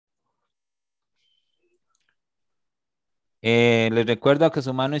Les recuerdo que a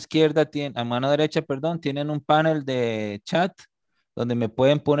su mano izquierda, a mano derecha, perdón, tienen un panel de chat donde me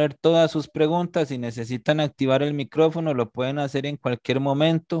pueden poner todas sus preguntas. Si necesitan activar el micrófono, lo pueden hacer en cualquier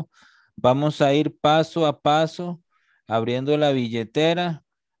momento. Vamos a ir paso a paso abriendo la billetera.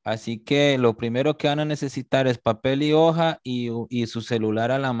 Así que lo primero que van a necesitar es papel y hoja y su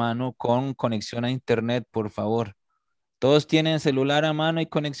celular a la mano con conexión a internet, por favor. Todos tienen celular a mano y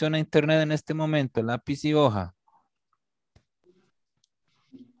conexión a internet en este momento, lápiz y hoja.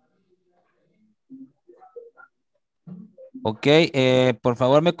 Ok, por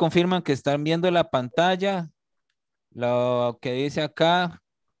favor me confirman que están viendo la pantalla, lo que dice acá,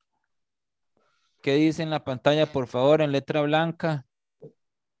 ¿qué dice en la pantalla, por favor, en letra blanca?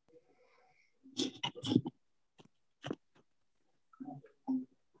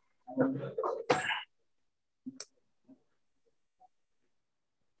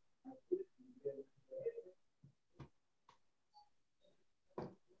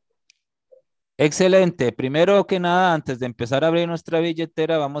 Excelente. Primero que nada, antes de empezar a abrir nuestra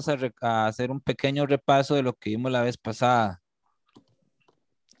billetera, vamos a hacer un pequeño repaso de lo que vimos la vez pasada.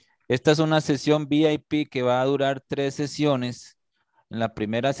 Esta es una sesión VIP que va a durar 3 sesiones. En la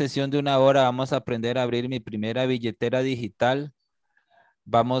primera sesión de 1 hora vamos a aprender a abrir mi primera billetera digital.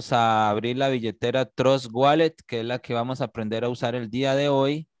 Vamos a abrir la billetera Trust Wallet, que es la que vamos a aprender a usar el día de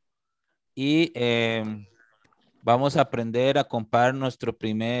hoy. Y vamos a aprender a comprar nuestro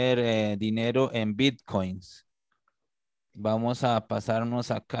primer dinero en Bitcoins. Vamos a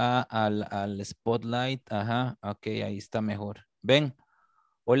pasarnos acá al Spotlight. Ajá, ok, ahí está mejor. Ven,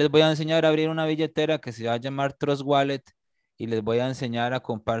 hoy les voy a enseñar a abrir una billetera que se va a llamar Trust Wallet y les voy a enseñar a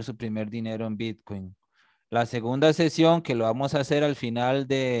comprar su primer dinero en Bitcoin. La segunda sesión que lo vamos a hacer al final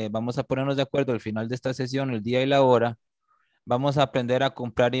vamos a ponernos de acuerdo al final de esta sesión, el día y la hora, vamos a aprender a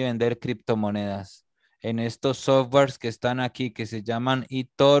comprar y vender criptomonedas en estos softwares que están aquí que se llaman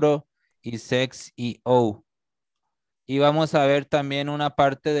eToro y SexEO. Y vamos a ver también una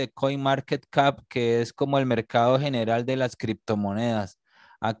parte de CoinMarketCap, que es como el mercado general de las criptomonedas.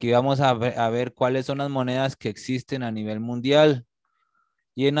 Aquí vamos a ver cuáles son las monedas que existen a nivel mundial.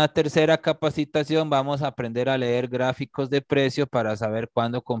 Y en la tercera capacitación vamos a aprender a leer gráficos de precio para saber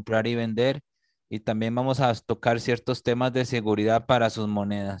cuándo comprar y vender. Y también vamos a tocar ciertos temas de seguridad para sus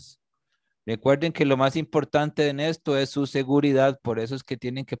monedas. Recuerden que lo más importante en esto es su seguridad, por eso es que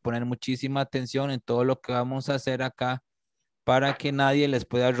tienen que poner muchísima atención en todo lo que vamos a hacer acá para que nadie les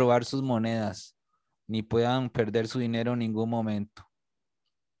pueda robar sus monedas, ni puedan perder su dinero en ningún momento.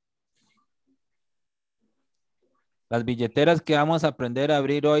 Las billeteras que vamos a aprender a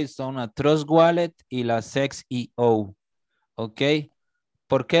abrir hoy son la Trust Wallet y la SexEO. ¿Ok?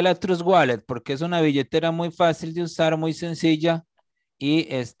 ¿Por qué la Trust Wallet? Porque es una billetera muy fácil de usar, muy sencilla y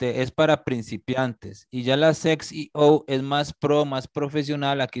es para principiantes. Y ya la SexEO es más pro, más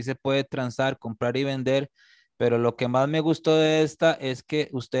profesional. Aquí se puede transar, comprar y vender. Pero lo que más me gustó de esta es que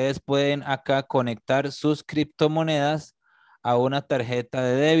ustedes pueden acá conectar sus criptomonedas a una tarjeta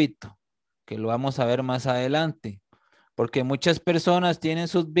de débito, que lo vamos a ver más adelante. Porque muchas personas tienen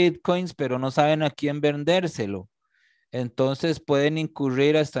sus bitcoins, pero no saben a quién vendérselo. Entonces pueden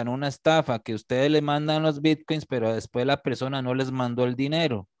incurrir hasta en una estafa que ustedes le mandan los bitcoins, pero después la persona no les mandó el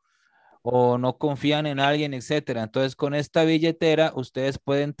dinero o no confían en alguien, etcétera. Entonces con esta billetera ustedes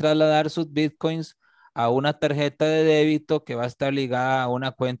pueden trasladar sus bitcoins a una tarjeta de débito que va a estar ligada a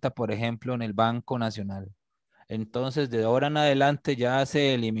una cuenta, por ejemplo, en el Banco Nacional. Entonces de ahora en adelante ya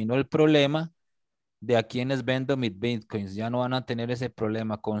se eliminó el problema de a quiénes vendo mis bitcoins. Ya no van a tener ese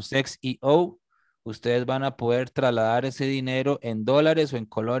problema. Con SexEO, ustedes van a poder trasladar ese dinero en dólares o en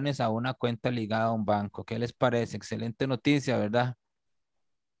colones a una cuenta ligada a un banco. ¿Qué les parece? Excelente noticia, ¿verdad?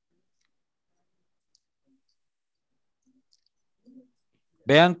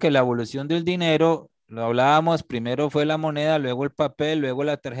 Vean que la evolución del dinero, lo hablábamos, primero fue la moneda, luego el papel, luego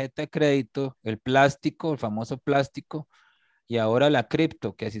la tarjeta de crédito, el plástico, el famoso plástico, y ahora la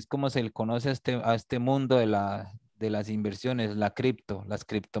cripto, que así es como se le conoce a este mundo de las inversiones, la cripto, las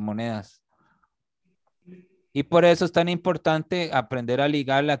criptomonedas. Y por eso es tan importante aprender a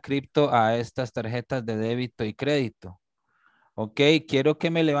ligar la cripto a estas tarjetas de débito y crédito. Ok, quiero que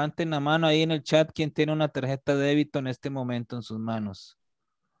me levanten la mano ahí en el chat quien tiene una tarjeta de débito en este momento en sus manos.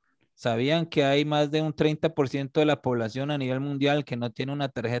 ¿Sabían que hay más de un 30% de la población a nivel mundial que no tiene una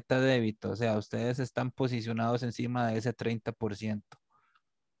tarjeta de débito? O sea, ustedes están posicionados encima de ese 30%.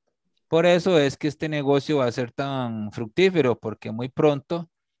 Por eso es que este negocio va a ser tan fructífero, porque muy pronto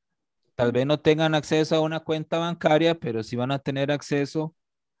tal vez no tengan acceso a una cuenta bancaria, pero sí van a tener acceso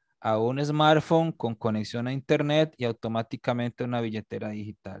a un smartphone con conexión a internet y automáticamente una billetera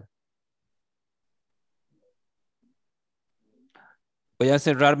digital. Voy a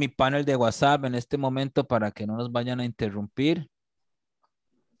cerrar mi panel de WhatsApp en este momento para que no nos vayan a interrumpir.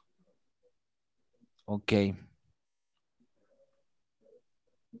 Ok.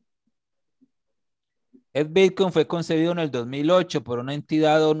 El Bitcoin fue concebido en el 2008 por una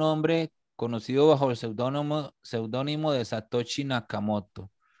entidad o nombre conocido bajo el seudónimo de Satoshi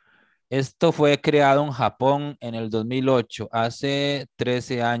Nakamoto. Esto fue creado en Japón en el 2008, hace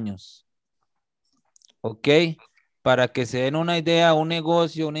 13 años. ¿Ok? Para que se den una idea, un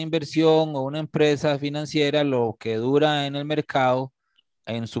negocio, una inversión o una empresa financiera, lo que dura en el mercado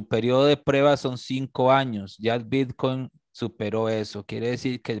en su periodo de prueba son 5 años. Ya el Bitcoin superó eso. Quiere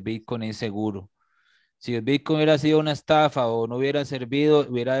decir que el Bitcoin es seguro. Si el Bitcoin hubiera sido una estafa o no hubiera servido,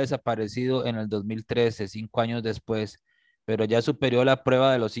 hubiera desaparecido en el 2013, 5 años después. Pero ya superó la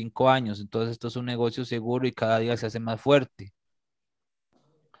prueba de los 5 años. Entonces esto es un negocio seguro y cada día se hace más fuerte.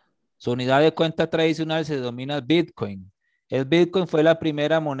 Su unidad de cuenta tradicional se denomina Bitcoin. El Bitcoin fue la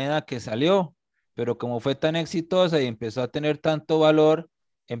primera moneda que salió, pero como fue tan exitosa y empezó a tener tanto valor,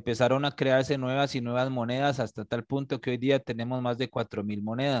 empezaron a crearse nuevas y nuevas monedas hasta tal punto que hoy día tenemos más de 4.000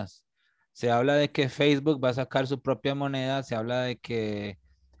 monedas. Se habla de que Facebook va a sacar su propia moneda, se habla de que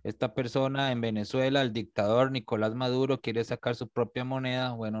esta persona en Venezuela, el dictador Nicolás Maduro, quiere sacar su propia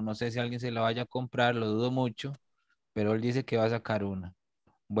moneda. Bueno, no sé si alguien se la vaya a comprar, lo dudo mucho, pero él dice que va a sacar una.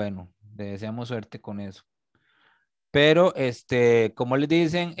 Bueno, le deseamos suerte con eso. Pero, como les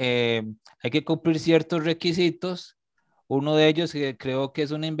dicen, hay que cumplir ciertos requisitos. Uno de ellos que creo que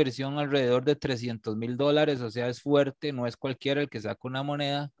es una inversión alrededor de $300,000, o sea, es fuerte, no es cualquiera el que saca una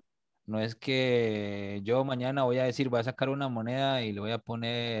moneda. No es que yo mañana voy a decir, voy a sacar una moneda y le voy a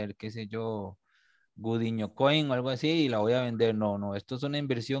poner, qué sé yo, Gudiño Coin o algo así y la voy a vender. No, no, esto es una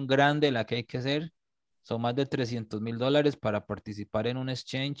inversión grande la que hay que hacer. Son más de $300,000 para participar en un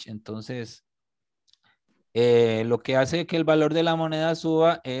exchange. Entonces, lo que hace que el valor de la moneda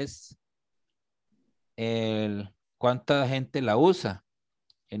suba es cuánta gente la usa.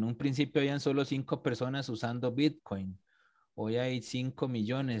 En un principio habían solo 5 personas usando Bitcoin. Hoy hay 5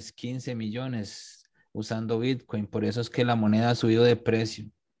 millones, 15 millones usando Bitcoin. Por eso es que la moneda ha subido de precio.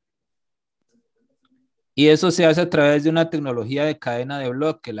 Y eso se hace a través de una tecnología de cadena de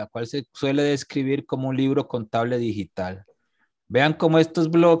bloque, la cual se suele describir como un libro contable digital. Vean cómo estos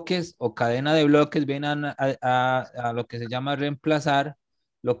bloques o cadena de bloques vienen a lo que se llama reemplazar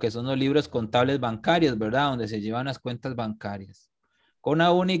lo que son los libros contables bancarios, ¿verdad? Donde se llevan las cuentas bancarias. Con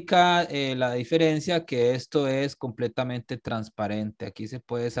una única, la diferencia que esto es completamente transparente. Aquí se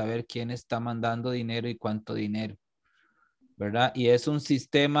puede saber quién está mandando dinero y cuánto dinero. ¿Verdad? Y es un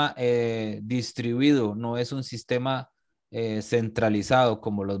sistema distribuido, no es un sistema centralizado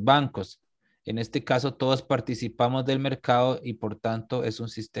como los bancos. En este caso, todos participamos del mercado y por tanto es un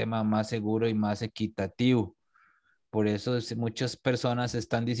sistema más seguro y más equitativo. Por eso muchas personas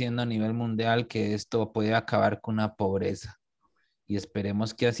están diciendo a nivel mundial que esto puede acabar con la pobreza. Y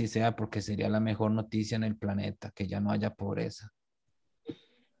esperemos que así sea porque sería la mejor noticia en el planeta, que ya no haya pobreza.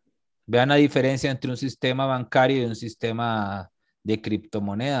 Vean la diferencia entre un sistema bancario y un sistema de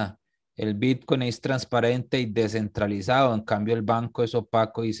criptomoneda. El Bitcoin es transparente y descentralizado, en cambio el banco es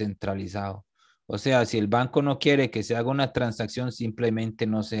opaco y centralizado. O sea, si el banco no quiere que se haga una transacción, simplemente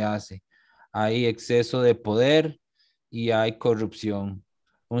no se hace. Hay exceso de poder y hay corrupción.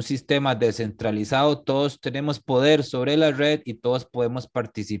 Un sistema descentralizado, todos tenemos poder sobre la red y todos podemos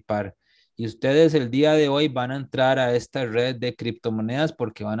participar. Y ustedes el día de hoy van a entrar a esta red de criptomonedas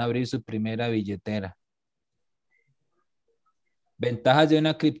porque van a abrir su primera billetera. Ventajas de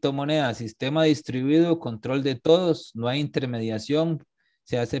una criptomoneda, sistema distribuido, control de todos, no hay intermediación,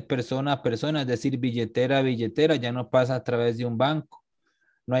 se hace persona a persona, es decir, billetera a billetera, ya no pasa a través de un banco.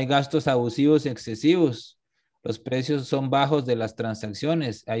 No hay gastos abusivos excesivos. Los precios son bajos de las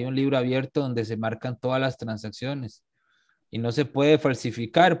transacciones. Hay un libro abierto donde se marcan todas las transacciones y no se puede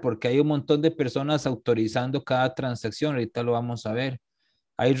falsificar porque hay un montón de personas autorizando cada transacción. Ahorita lo vamos a ver.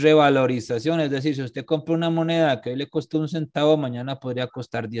 Hay revalorización, es decir, si usted compra una moneda que hoy le costó un centavo, mañana podría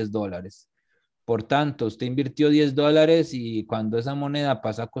costar $10. Por tanto, usted invirtió $10 y cuando esa moneda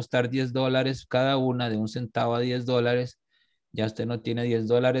pasa a costar $10 cada una, de un centavo a $10, ya usted no tiene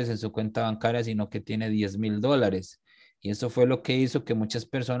 $10 en su cuenta bancaria, sino que tiene $10,000. Y eso fue lo que hizo que muchas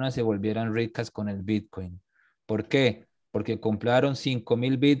personas se volvieran ricas con el Bitcoin. ¿Por qué? Porque compraron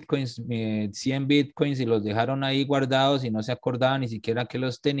 5,000 Bitcoins, 100 Bitcoins y los dejaron ahí guardados y no se acordaban ni siquiera que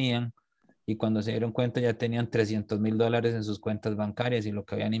los tenían. Y cuando se dieron cuenta ya tenían $300,000 en sus cuentas bancarias y lo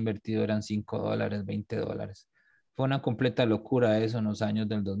que habían invertido eran $5, $20. Fue una completa locura eso en los años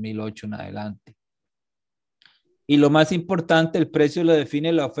del 2008 en adelante. Y lo más importante, el precio lo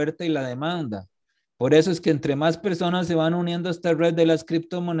define la oferta y la demanda. Por eso es que entre más personas se van uniendo a esta red de las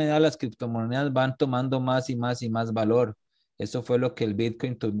criptomonedas van tomando más y más y más valor. Eso fue lo que el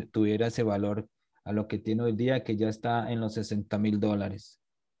Bitcoin tuviera ese valor a lo que tiene hoy día, que ya está en los $60,000.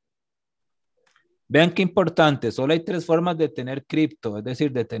 Vean qué importante, solo hay tres formas de tener cripto, es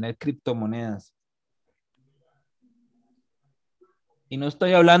decir, de tener criptomonedas. Y no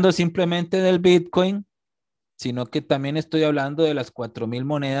estoy hablando simplemente del Bitcoin, sino que también estoy hablando de las 4,000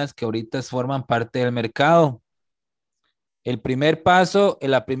 monedas que ahorita forman parte del mercado. El primer paso,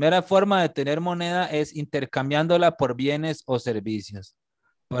 la primera forma de tener moneda es intercambiándola por bienes o servicios.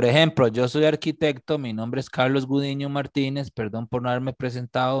 Por ejemplo, yo soy arquitecto, mi nombre es Carlos Gudiño Martínez, perdón por no haberme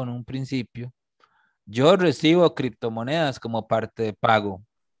presentado en un principio. Yo recibo criptomonedas como parte de pago.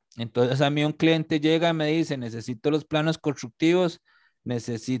 Entonces a mí un cliente llega y me dice, necesito los planos constructivos,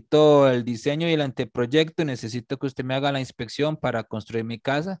 necesito el diseño y el anteproyecto, necesito que usted me haga la inspección para construir mi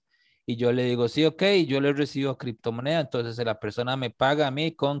casa. Y yo le digo, sí, ok, y yo le recibo criptomoneda. Entonces la persona me paga a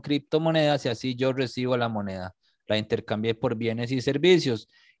mí con criptomonedas y así yo recibo la moneda. La intercambié por bienes y servicios.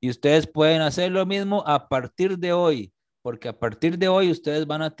 Y ustedes pueden hacer lo mismo a partir de hoy, porque a partir de hoy ustedes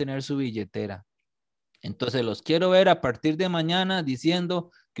van a tener su billetera. Entonces los quiero ver a partir de mañana diciendo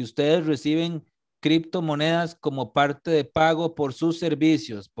que ustedes reciben criptomonedas como parte de pago por sus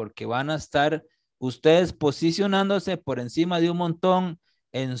servicios, porque van a estar ustedes posicionándose por encima de un montón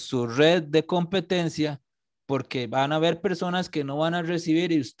en su red de competencia, porque van a haber personas que no van a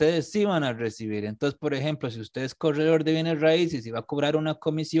recibir y ustedes sí van a recibir. Entonces, por ejemplo, si usted es corredor de bienes raíces y va a cobrar una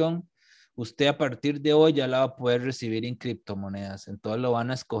comisión, usted a partir de hoy ya la va a poder recibir en criptomonedas. Entonces lo van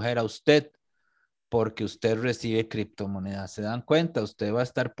a escoger a usted porque usted recibe criptomonedas. ¿Se dan cuenta? Usted va a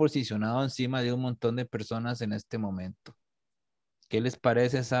estar posicionado encima de un montón de personas en este momento. ¿Qué les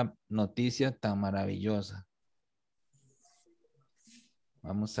parece esa noticia tan maravillosa?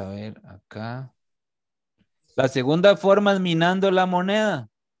 Vamos a ver acá. La segunda forma es minando la moneda.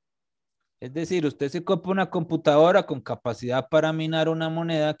 Es decir, usted se compra una computadora con capacidad para minar una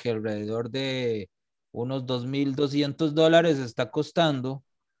moneda que alrededor de unos $2,200 está costando.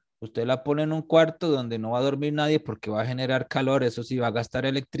 Usted la pone en un cuarto donde no va a dormir nadie porque va a generar calor, eso sí va a gastar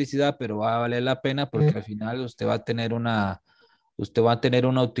electricidad, pero va a valer la pena porque al final usted va a tener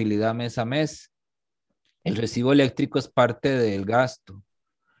una utilidad mes a mes. El recibo eléctrico es parte del gasto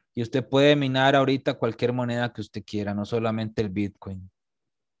y usted puede minar ahorita cualquier moneda que usted quiera, no solamente el Bitcoin.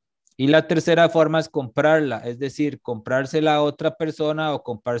 Y la tercera forma es comprarla, es decir, comprársela a otra persona o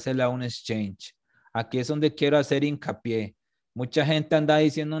comprársela a un exchange. Aquí es donde quiero hacer hincapié. Mucha gente anda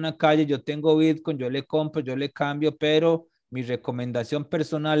diciendo en la calle, yo tengo Bitcoin, yo le compro, yo le cambio, pero mi recomendación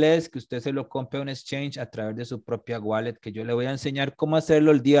personal es que usted se lo compre a un exchange a través de su propia wallet, que yo le voy a enseñar cómo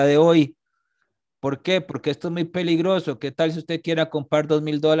hacerlo el día de hoy. ¿Por qué? Porque esto es muy peligroso. ¿Qué tal si usted quiera comprar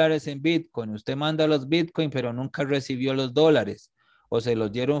 $2,000 en Bitcoin? Usted manda los Bitcoin, pero nunca recibió los dólares. O se los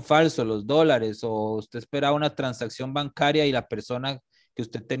dieron falsos los dólares. O usted esperaba una transacción bancaria y la persona que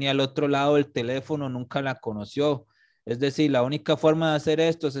usted tenía al otro lado del teléfono nunca la conoció. Es decir, la única forma de hacer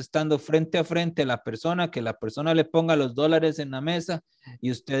esto es estando frente a frente a la persona, que la persona le ponga los dólares en la mesa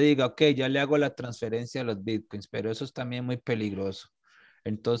y usted diga, ok, ya le hago la transferencia a los Bitcoins. Pero eso es también muy peligroso.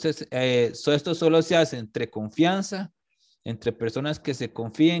 Entonces, esto solo se hace entre confianza, entre personas que se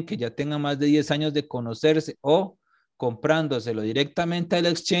confíen, que ya tengan más de 10 años de conocerse o comprándoselo directamente al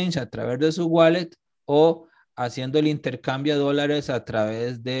exchange a través de su wallet o haciendo el intercambio de dólares a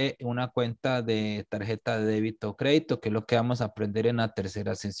través de una cuenta de tarjeta de débito o crédito, que es lo que vamos a aprender en la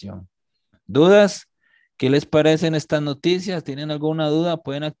tercera sesión. ¿Dudas? ¿Qué les parecen estas noticias? ¿Tienen alguna duda?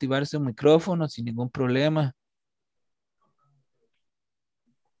 Pueden activar su micrófono sin ningún problema.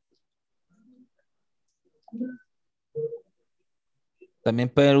 También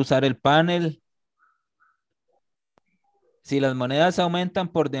pueden usar el panel. Si las monedas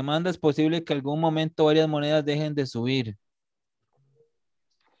aumentan por demanda, es posible que en algún momento varias monedas dejen de subir.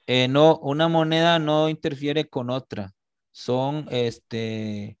 No, una moneda no interfiere con otra. Son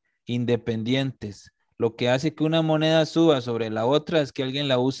independientes. Lo que hace que una moneda suba sobre la otra es que alguien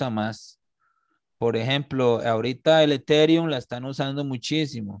la usa más. Por ejemplo, ahorita el Ethereum la están usando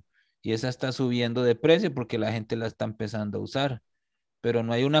muchísimo y esa está subiendo de precio porque la gente la está empezando a usar. Pero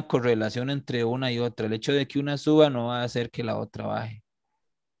no hay una correlación entre una y otra. El hecho de que una suba no va a hacer que la otra baje.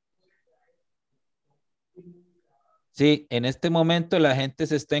 Sí, en este momento la gente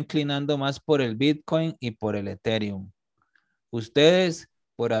se está inclinando más por el Bitcoin y por el Ethereum. Ustedes,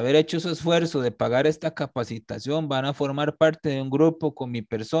 por haber hecho su esfuerzo de pagar esta capacitación, van a formar parte de un grupo con mi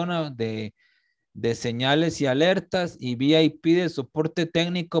persona de señales y alertas y VIP de soporte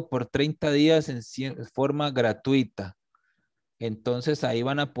técnico por 30 días en forma gratuita. Entonces ahí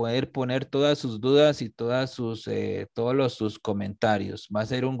van a poder poner todas sus dudas y sus comentarios. Va a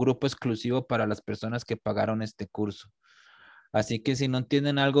ser un grupo exclusivo para las personas que pagaron este curso. Así que si no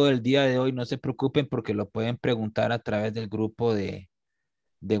entienden algo del día de hoy, no se preocupen porque lo pueden preguntar a través del grupo de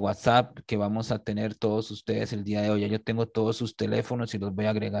WhatsApp que vamos a tener todos ustedes el día de hoy. Ya yo tengo todos sus teléfonos y los voy a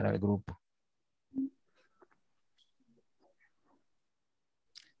agregar al grupo.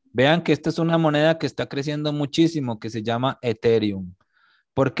 Vean que esta es una moneda que está creciendo muchísimo, que se llama Ethereum.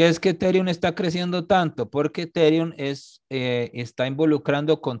 ¿Por qué es que Ethereum está creciendo tanto? Porque Ethereum está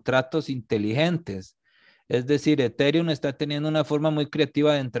involucrando contratos inteligentes. Es decir, Ethereum está teniendo una forma muy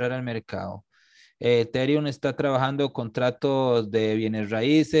creativa de entrar al mercado. Ethereum está trabajando contratos de bienes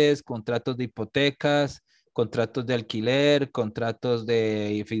raíces, contratos de hipotecas, contratos de alquiler, contratos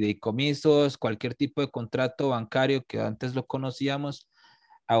de fideicomisos, cualquier tipo de contrato bancario que antes lo conocíamos,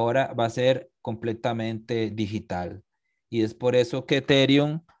 ahora va a ser completamente digital. Y es por eso que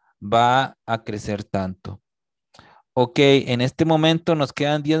Ethereum va a crecer tanto. Ok, en este momento nos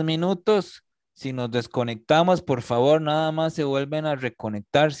quedan 10 minutos. Si nos desconectamos, por favor, nada más se vuelven a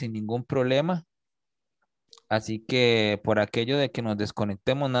reconectar sin ningún problema. Así que por aquello de que nos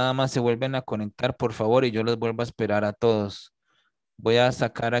desconectemos, nada más se vuelven a conectar, por favor, y yo los vuelvo a esperar a todos. Voy a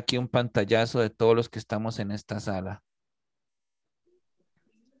sacar aquí un pantallazo de todos los que estamos en esta sala.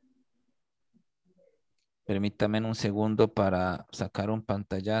 Permítame un segundo para sacar un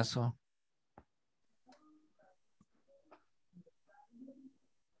pantallazo.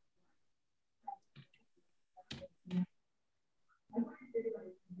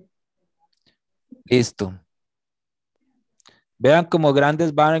 Listo. Vean como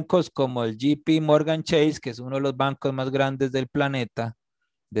grandes bancos como el JP Morgan Chase, que es uno de los bancos más grandes del planeta,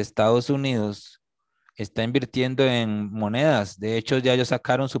 de Estados Unidos, está invirtiendo en monedas. De hecho, ya ellos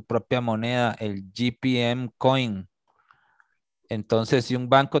sacaron su propia moneda, el GPM Coin. Entonces, si un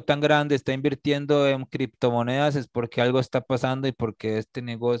banco tan grande está invirtiendo en criptomonedas es porque algo está pasando y porque este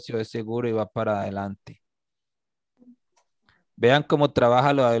negocio es seguro y va para adelante. Vean cómo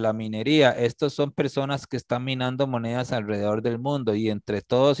trabaja lo de la minería. Estos son personas que están minando monedas alrededor del mundo y entre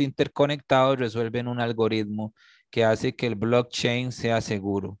todos interconectados resuelven un algoritmo que hace que el blockchain sea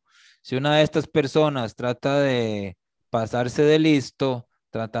seguro. Si una de estas personas trata de pasarse de listo,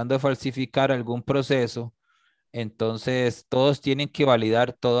 tratando de falsificar algún proceso, entonces todos tienen que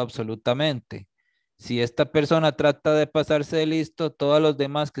validar todo absolutamente. Si esta persona trata de pasarse de listo, todos los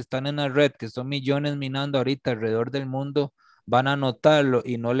demás que están en la red, que son millones minando ahorita alrededor del mundo, van a notarlo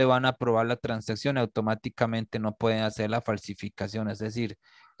y no le van a aprobar la transacción. Automáticamente no pueden hacer la falsificación. Es decir,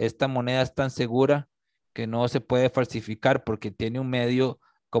 esta moneda es tan segura que no se puede falsificar porque tiene un medio,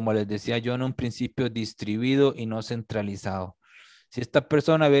 como les decía yo en un principio, distribuido y no centralizado. Si esta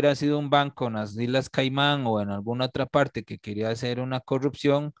persona hubiera sido un banco en las Islas Caimán o en alguna otra parte que quería hacer una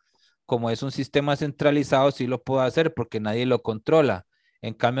corrupción, como es un sistema centralizado, sí lo puede hacer porque nadie lo controla.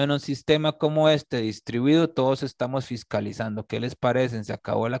 En cambio, en un sistema como este, distribuido, todos estamos fiscalizando. ¿Qué les parece? Se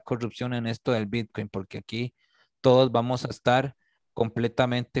acabó la corrupción en esto del Bitcoin, porque aquí todos vamos a estar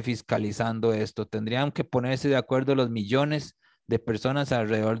completamente fiscalizando esto. Tendrían que ponerse de acuerdo los millones de personas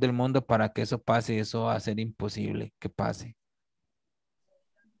alrededor del mundo para que eso pase y eso va a ser imposible que pase.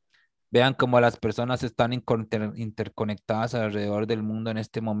 Vean cómo las personas están interconectadas alrededor del mundo en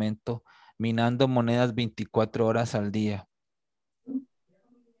este momento, minando monedas 24 horas al día.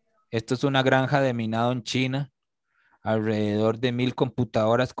 Esto es una granja de minado en China, alrededor de 1000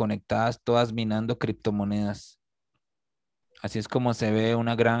 computadoras conectadas, todas minando criptomonedas. Así es como se ve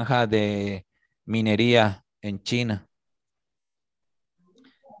una granja de minería en China.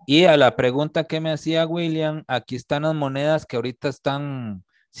 Y a la pregunta que me hacía William, aquí están las monedas que ahorita están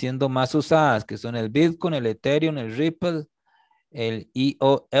siendo más usadas, que son el Bitcoin, el Ethereum, el Ripple, el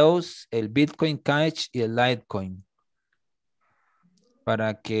EOS, el Bitcoin Cash y el Litecoin,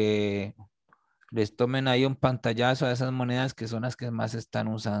 para que les tomen ahí un pantallazo a esas monedas que son las que más se están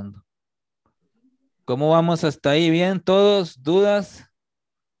usando. ¿Cómo vamos hasta ahí? ¿Bien? ¿Todos? ¿Dudas?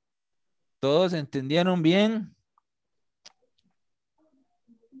 ¿Todos entendieron bien?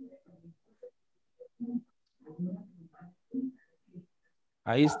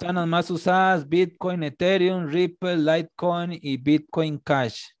 Ahí están las más usadas, Bitcoin, Ethereum, Ripple, Litecoin y Bitcoin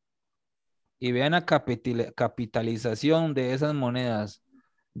Cash. Y vean la capitalización de esas monedas.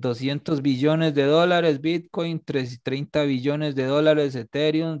 200 billones de dólares Bitcoin, 30 billones de dólares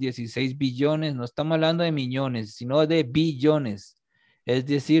Ethereum, 16 billones, no estamos hablando de millones, sino de billones. Es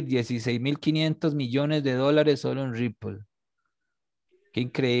decir, 16.500 millones de dólares solo en Ripple. Qué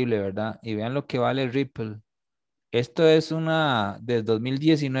increíble, ¿verdad? Y vean lo que vale Ripple. Esto es una de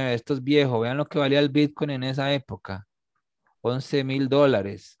 2019, esto es viejo. Vean lo que valía el Bitcoin en esa época.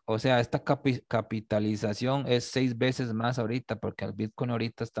 $11,000. O sea, esta capitalización es 6 veces más ahorita, porque el Bitcoin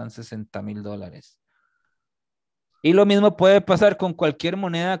ahorita está en $60,000. Y lo mismo puede pasar con cualquier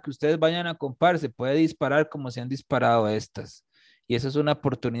moneda que ustedes vayan a comprar, se puede disparar como se han disparado estas. Y eso es una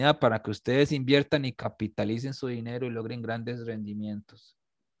oportunidad para que ustedes inviertan y capitalicen su dinero y logren grandes rendimientos.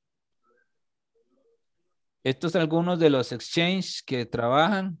 Estos son algunos de los exchanges que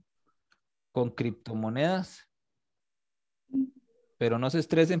trabajan con criptomonedas, pero no se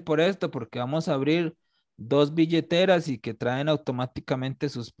estresen por esto porque vamos a abrir dos billeteras y que traen automáticamente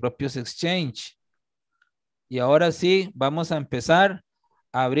sus propios exchange. Y ahora sí, vamos a empezar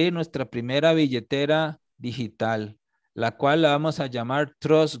a abrir nuestra primera billetera digital, la cual la vamos a llamar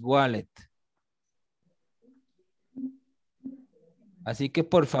Trust Wallet. Así que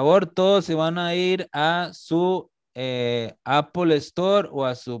por favor, todos se van a ir a su Apple Store o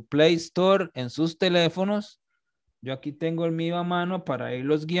a su Play Store en sus teléfonos. Yo aquí tengo el mío a mano para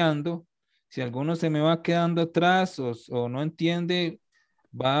irlos guiando. Si alguno se me va quedando atrás o no entiende,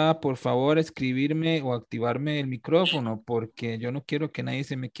 va por favor a escribirme o activarme el micrófono porque yo no quiero que nadie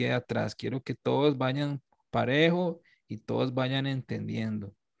se me quede atrás. Quiero que todos vayan parejo y todos vayan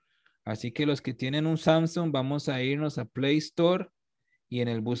entendiendo. Así que los que tienen un Samsung, vamos a irnos a Play Store y en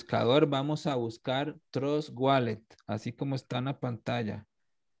el buscador vamos a buscar Trust Wallet, así como está en la pantalla.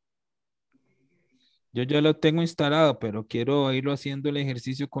 Yo ya lo tengo instalado, pero quiero irlo haciendo el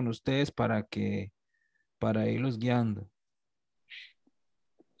ejercicio con ustedes para irlos guiando.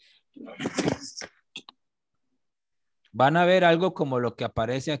 Van a ver algo como lo que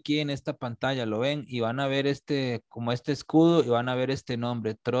aparece aquí en esta pantalla, ¿lo ven? Y van a ver como este escudo y van a ver este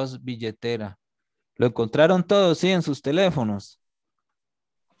nombre, Trust Billetera. ¿Lo encontraron todos, sí, en sus teléfonos?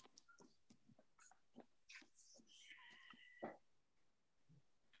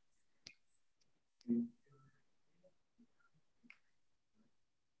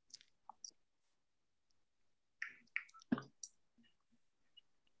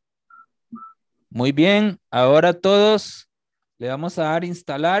 Muy bien, ahora todos le vamos a dar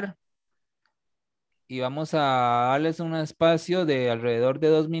instalar y vamos a darles un espacio de alrededor de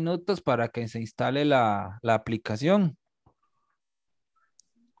 2 minutos para que se instale la aplicación.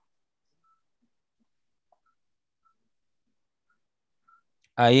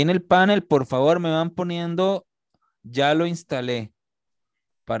 Ahí en el panel, por favor, me van poniendo, ya lo instalé,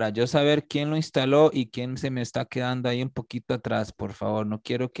 para yo saber quién lo instaló y quién se me está quedando ahí un poquito atrás, por favor. No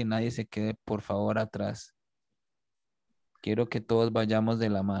quiero que nadie se quede, por favor, atrás. Quiero que todos vayamos de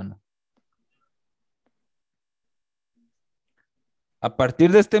la mano. A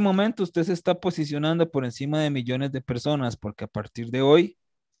partir de este momento, usted se está posicionando por encima de millones de personas, porque a partir de hoy,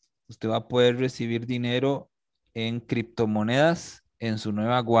 usted va a poder recibir dinero en criptomonedas en su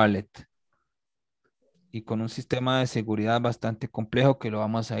nueva wallet y con un sistema de seguridad bastante complejo que lo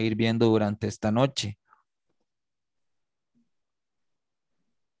vamos a ir viendo durante esta noche.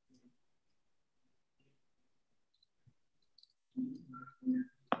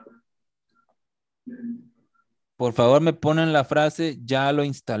 Por favor, me ponen la frase, ya lo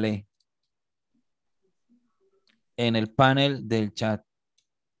instalé en el panel del chat.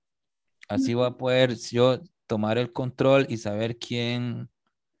 Así voy a poder yo tomar el control y saber quién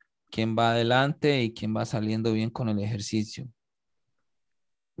va adelante y quién va saliendo bien con el ejercicio.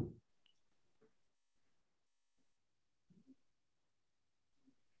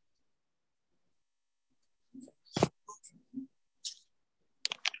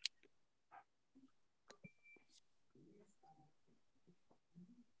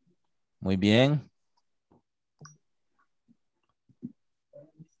 Muy bien.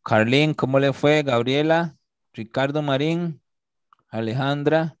 Carlín, ¿cómo le fue? Gabriela, Ricardo Marín,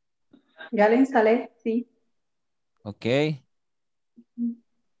 Alejandra. Ya lo instalé, sí. Ok.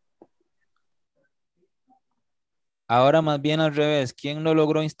 Ahora más bien al revés. ¿Quién no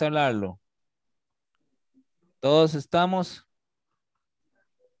logró instalarlo? ¿Todos estamos?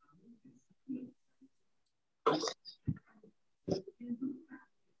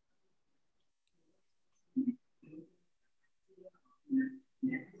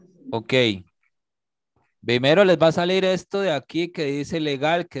 Ok. Primero les va a salir esto de aquí que dice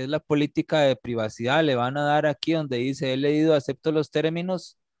legal, que es la política de privacidad. Le van a dar aquí donde dice he leído, acepto los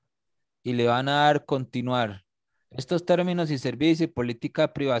términos y le van a dar continuar. Estos términos y servicios y política de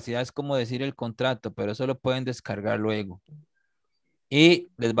privacidad es como decir el contrato, pero eso lo pueden descargar luego. Y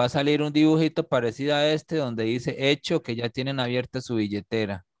les va a salir un dibujito parecido a este donde dice hecho que ya tienen abierta su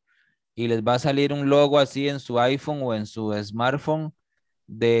billetera. Y les va a salir un logo así en su iPhone o en su smartphone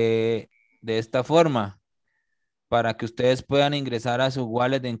de esta forma para que ustedes puedan ingresar a su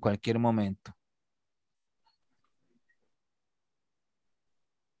wallet en cualquier momento.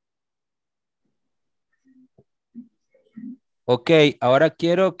 Ok, ahora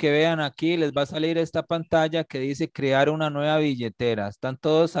quiero que vean aquí, les va a salir esta pantalla que dice crear una nueva billetera. ¿Están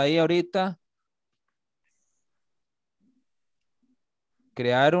todos ahí ahorita?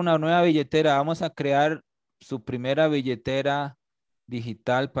 Crear una nueva billetera. Vamos a crear su primera billetera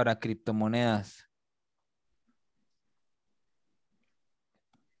digital para criptomonedas.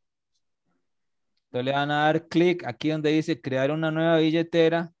 Entonces le van a dar clic aquí donde dice crear una nueva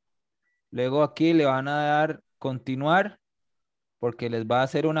billetera. Luego aquí le van a dar continuar porque les va a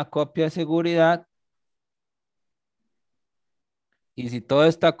hacer una copia de seguridad. Y si todo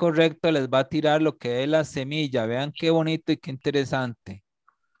está correcto, les va a tirar lo que es la semilla. Vean qué bonito y qué interesante.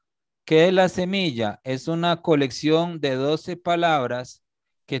 ¿Qué es la semilla? Es una colección de 12 palabras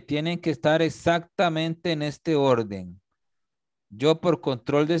que tienen que estar exactamente en este orden. Yo por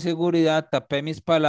control de seguridad tapé mis palabras.